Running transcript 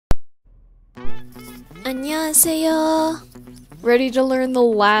안녕하세요. Ready to learn the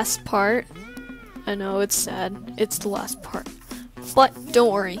last part? I know it's sad, it's the last part. But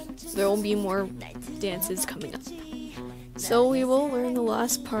don't worry, there will be more dances coming up. So we will learn the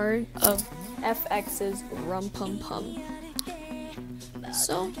last part of FX's Rum Pum Pum.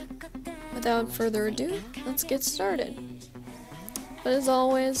 So, without further ado, let's get started. But as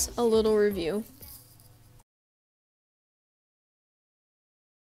always, a little review.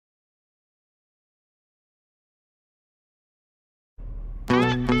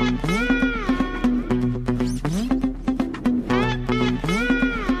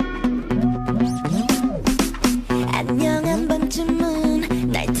 안녕 한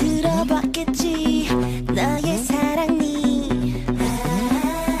번쯤은 날 들어봤겠지 너의 사랑이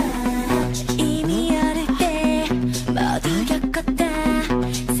이미 어릴 때 모두 겪었다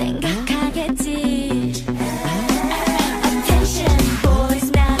생각하겠지 Attention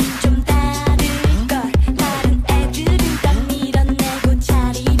boys 나는 좀 다를걸 다른 애들은 딱 밀어내고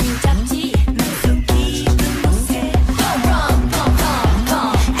자리를 잡지 난 속 깊은 곳에 Rum Pum Pum Pum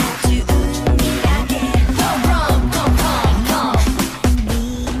아주 은밀하게 Rum Pum Pum Pum 네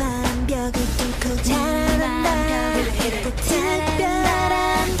맘 벽을 뚫고 자라난다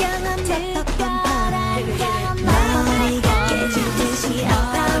특별한 경험들 머리가 깨질 듯이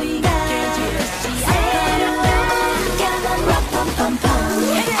아파온다 새로운 경험 Rum Pum Pum Pum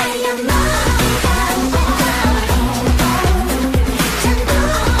I am 너희가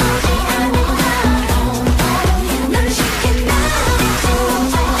잠들지 않을까 넌 쉽게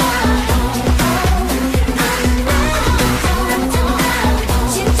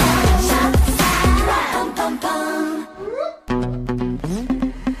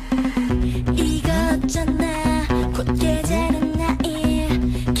이거 어쩌나 곧 깨지는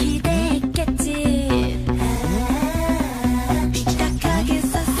나일 기대했겠지 삐딱하게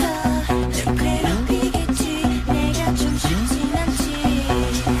써서 널 괴롭히겠지 내가 좀 쉽진 않지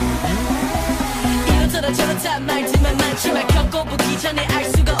이런저런 저런단 말들만 많지만 겪어보기 전에 알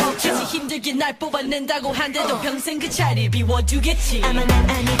수가 없겠지 힘들게 날 뽑아낸다고 한데도 평생 그 자리를 비워두겠지 아마 난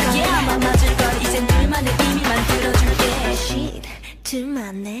아닐 거야 Yeah, 아마 맞을 걸 이젠 둘만의 의미 만들어줄게 Shit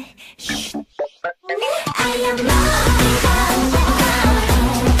둘만의 Shit I am 너희가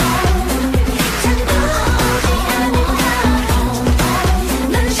잠들지 않을까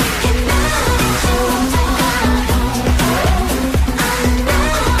넌 쉽게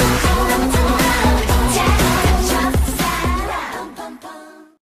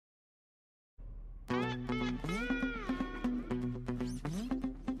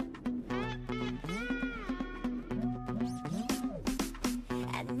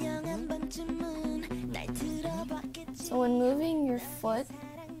So when moving your foot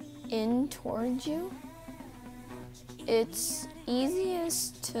in towards you, it's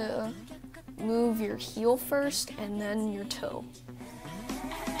easiest to move your heel first and then your toe.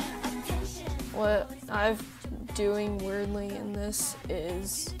 What I've doing weirdly in this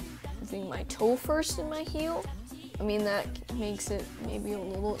is moving my toe first and my heel. I mean, that makes it maybe a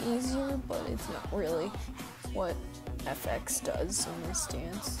little easier, but it's not really what FX does in this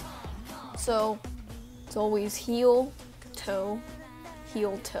dance. So it's always heel, toe,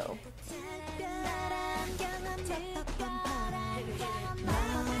 heel, toe.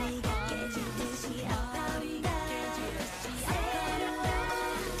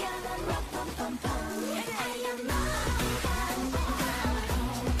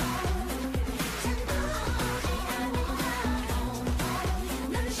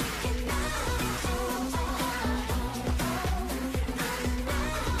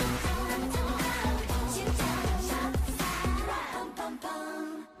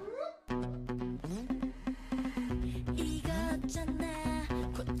 이거 어쩌나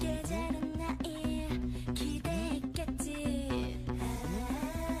곧 깨지는 나일 기대했겠지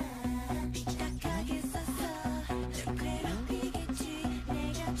삐딱하게 써서 널 괴롭히겠지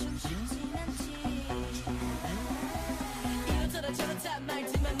내가 좀 쉽진 않지 이런저런 저런단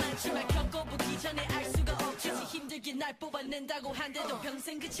말들만 많지만 겪어보기 전에 알 수가 없겠지 힘들게 날 뽑아낸다고 한데도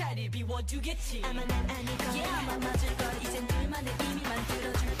평생 그 자리를 비워두겠지 아마 난 아닐 거야 Yeah, 아마 맞을 걸 이젠 둘만의 의미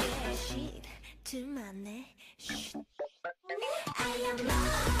만들어줄게 Shit 둘만의 Shit I am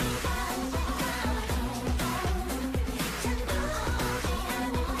너희가 잠들지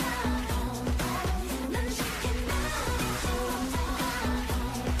않을까 넌 쉽게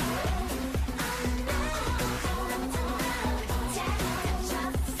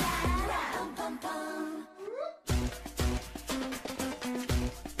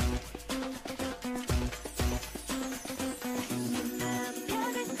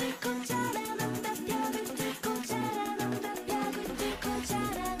벽을 뚫고 자라난다 벽을 뚫고 자라난다 벽을 뚫고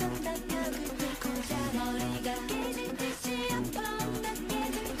자라난다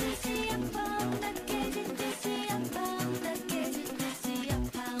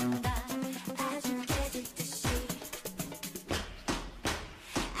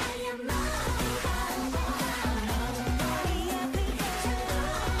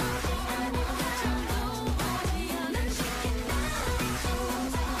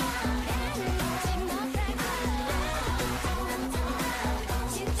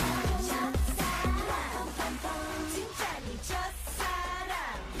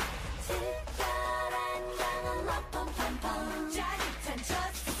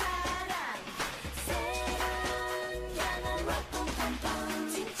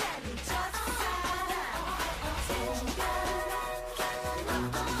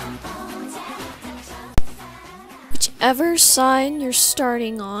whichever side you're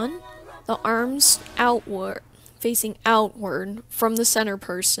starting on, the arms outward, facing outward from the center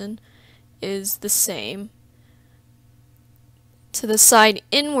person, is the same. To the side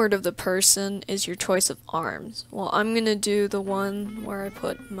inward of the person is your choice of arms. Well, I'm gonna do the one where I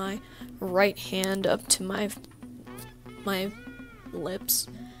put my right hand up to my lips,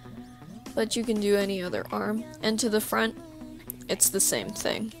 but you can do any other arm. And to the front, it's the same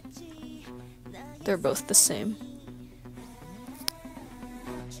thing. They're both the same.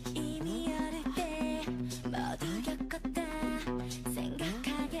 이미 어릴 때 모두 겪었다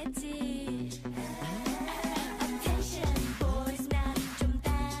생각하겠지. Attention boys 나는 좀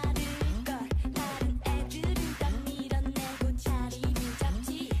다를걸. 다른 애들은 딱 밀어내고 자리를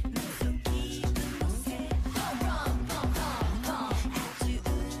잡지. 맘속 깊은 곳에 Rum Pum Pum Pum 아주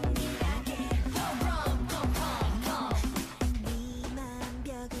은밀하게 Rum Pum Pum Pum 네 맘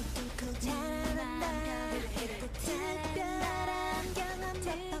벽을 뚫고 자라난다. 특별한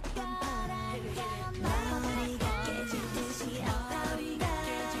경험 머리가 깨질 듯이 아파온다.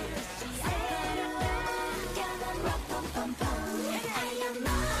 새로운 경험 Rum Pum Pum Pum 아야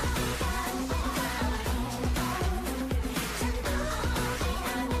머리가 잠들지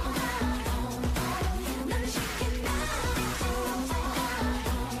않을까. 넌 쉽게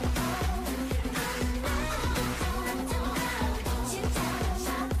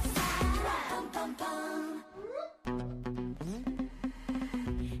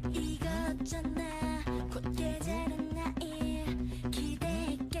이거 어쩌나 곧 깨지는 나일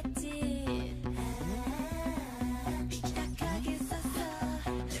기대했겠지. 삐딱하게 써서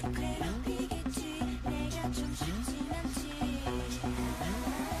쭉 괴롭히겠지. 내가 좀 쉽진 않지.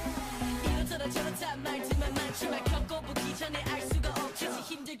 이렇더라 저렇다 말들만 많지만 겪어보기 전에 알 수가 없겠지.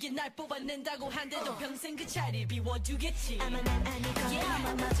 힘들게 날 뽑아낸다고 한데도 평생 그 자리를 비워두겠지. 아마 난 아닐 거야.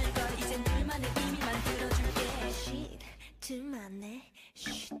 아마 맞을 걸. 이젠 둘만의 의미 만들어줄게. Shit, 둘만의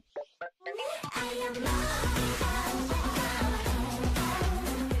Shit. I am love.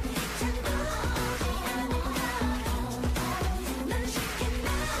 넌 쉽게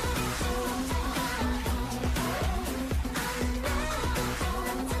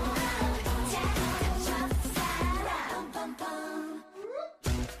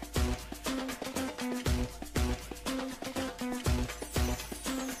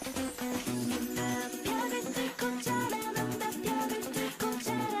벽을 뚫고 자라난다. 벽을 뚫고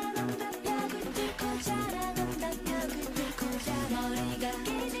자라난다. 벽을 뚫고 자라난다. 벽을 뚫고 자라. 머리가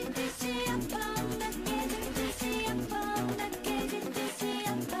깨질 듯이 아파온다. 깨질 듯이 아파온다. 깨질 듯이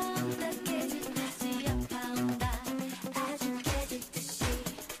아파온다. 깨질 듯이 아파온다. 아주 깨질 듯이.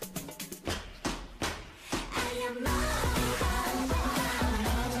 I am love.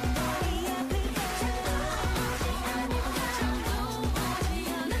 머리 앞을 잠도지 않을까.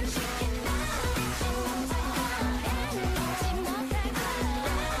 넌 쉽게 잊지 못할 거야.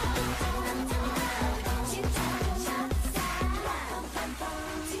 진짜 첫사랑.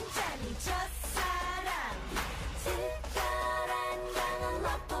 진짜 네 첫사랑. 특별한 경험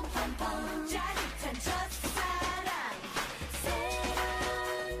Rum Pum Pum Pum 짜릿한 첫사랑.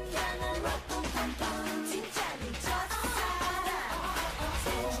 새로운 경험 Rum Pum Pum Pum 진짜 네 첫사랑.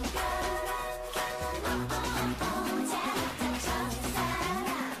 특별한 경험 Rum Pum Pum Pum 짜릿한 첫사랑.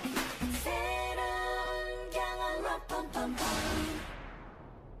 새로운 경험 Rum Pum Pum Pum.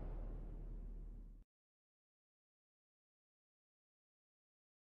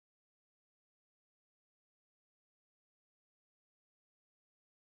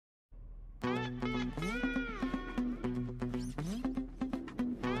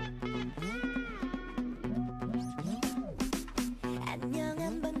 안녕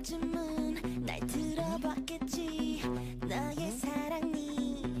한 번쯤은 날 들어봤겠지. 너의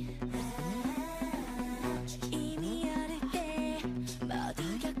사랑이 이미 어릴 때 모두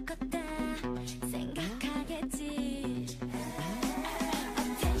겪었다 생각하겠지.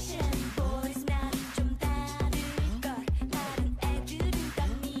 Attention boys 나는 좀 다를걸. 다른 애들은 딱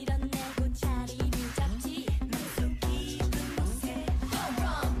밀어내고 자리를 잡지. 맘속 깊은 곳에 Rum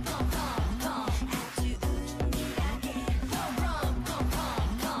Pum Pum Pum 아주 은밀하게 Rum Pum Pum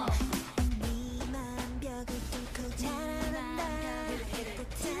Pum 네 맘 벽을 뚫고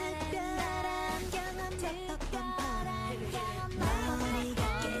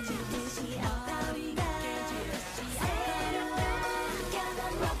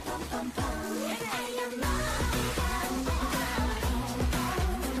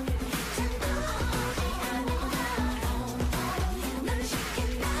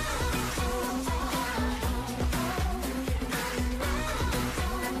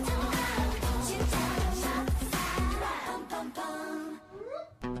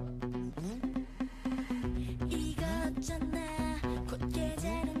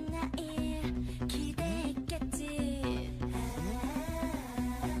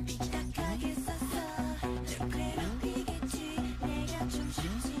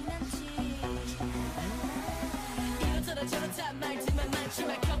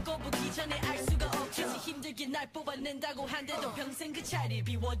뽑아낸다고 한데도 평생 그 자리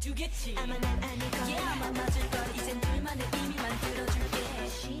비워두겠지 아마 난 아닐 거야 아마 맞을 걸 이젠 둘만의 의미 만들어줄게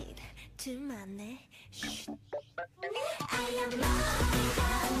Shit 둘만의 Shit I am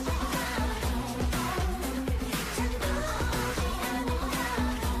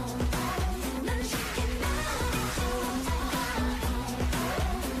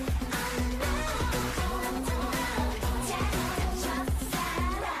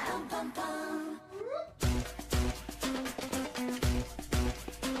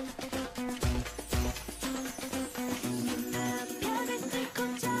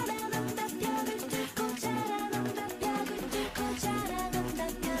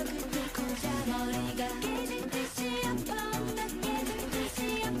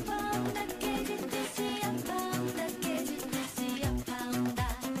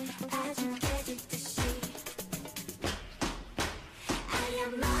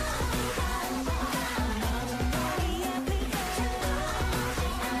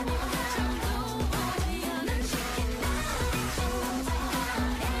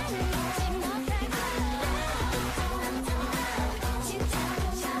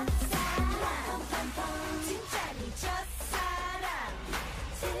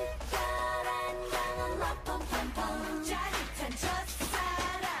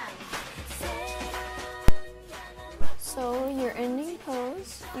So your ending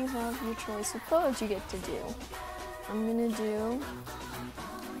pose, you have your choice of pose you get to do. I'm gonna do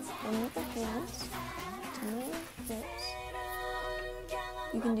one with the hands to my hips.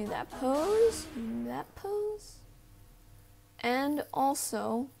 You can do that pose, you can do that pose. And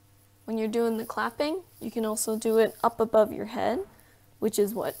also, when you're doing the clapping, you can also do it up above your head, which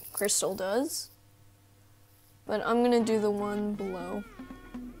is what Crystal does. But I'm gonna do the one below.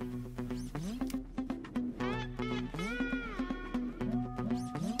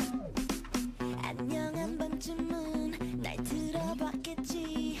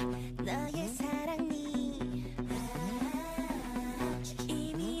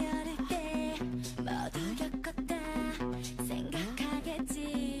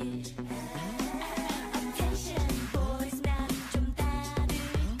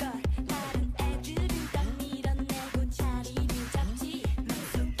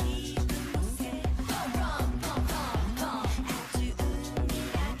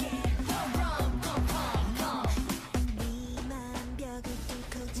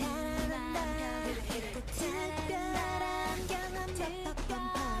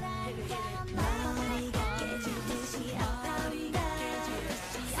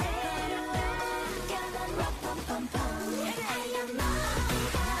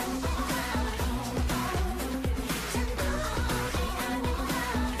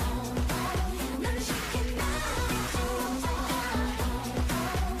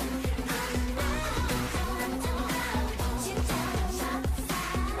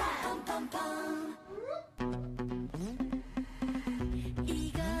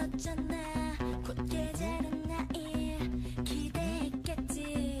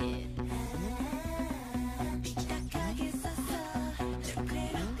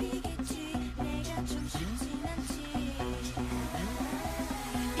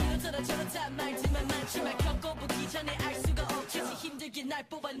 날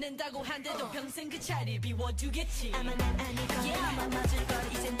뽑아낸다고 한데도 평생 그 자리 비워두겠지 아마 난 아닐 거야 아마 맞을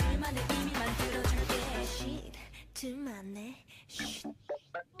걸 이젠 둘만의 의미 만들어줄게 Shit 둘만의 Shit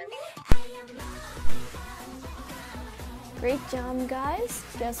Great job, guys.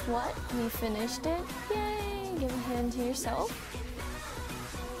 Guess what? We finished it. Yay! Give a hand to yourself.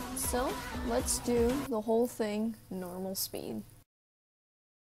 So, let's do the whole thing normal speed.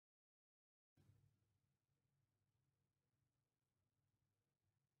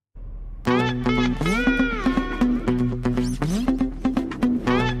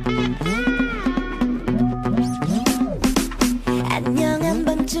 안녕 한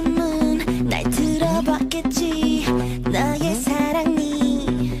번쯤은 날 들어봤겠지 너의 사랑이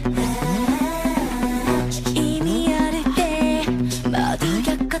이미 어릴 때 모두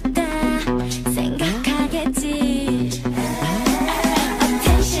겪었다 생각하겠지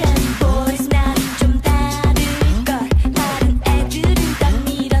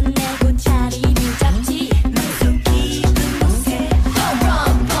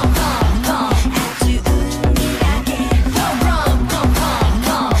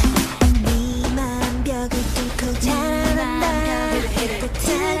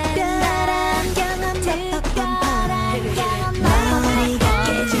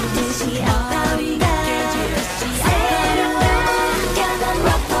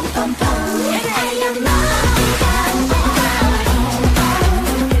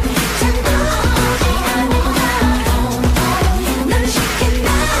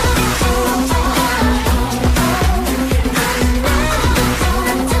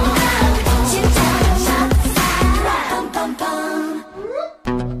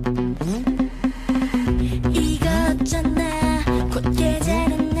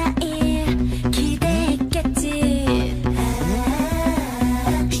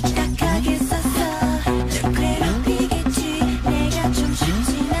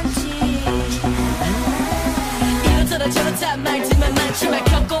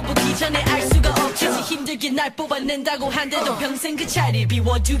너에게 날 뽑아낸다고 한데도 평생 그 자리를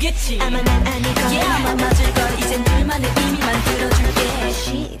비워두겠지 아마 난 아닐 걸 yeah. 아마 맞을 걸 이젠 둘만의 이미 만들어줄게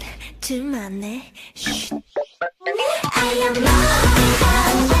Shit 둘만의 Shit I am love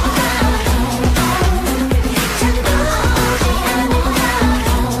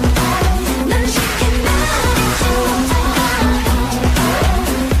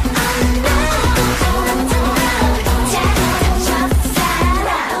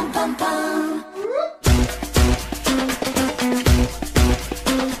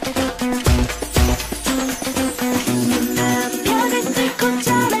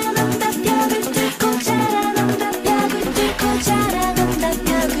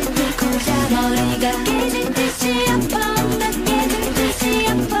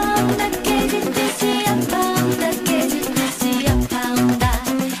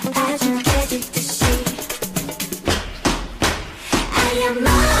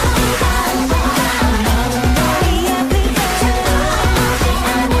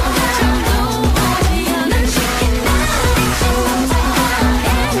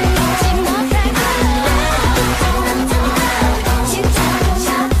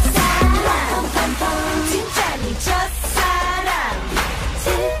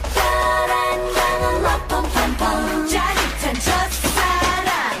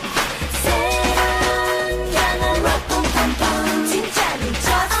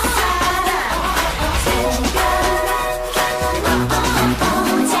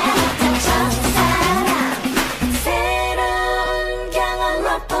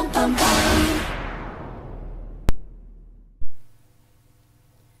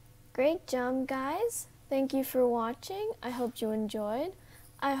Great job, guys. Thank you for watching. I hope you enjoyed.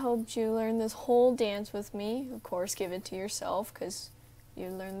 I hope you learned this whole dance with me. Of course, give it to yourself because you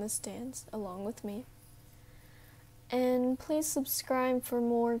learned this dance along with me. And please subscribe for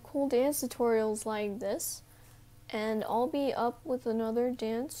more cool dance tutorials like this. And I'll be up with another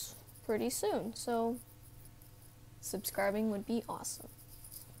dance pretty soon. So subscribing would be awesome.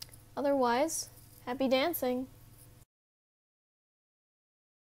 Otherwise, happy dancing!